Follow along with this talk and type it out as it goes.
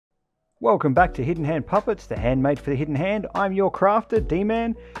Welcome back to Hidden Hand Puppets, the handmade for the hidden hand. I'm your crafter,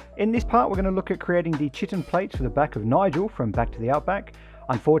 D-Man. In this part we're going to look at creating the chitin plates for the back of Nigel from Back to the Outback.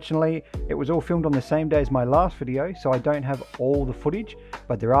 Unfortunately, it was all filmed on the same day as my last video, so I don't have all the footage,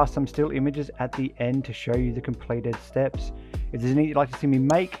 but there are some still images at the end to show you the completed steps. If there's anything you'd like to see me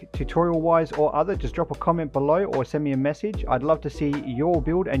make, tutorial wise or other, just drop a comment below or send me a message. I'd love to see your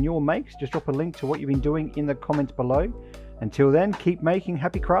build and your makes. Just drop a link to what you've been doing in the comments below. Until then, keep making,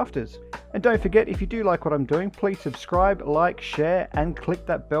 happy crafters. And don't forget, if you do like what I'm doing, please subscribe, like, share, and click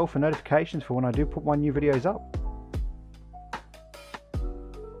that bell for notifications for when I do put my new videos up.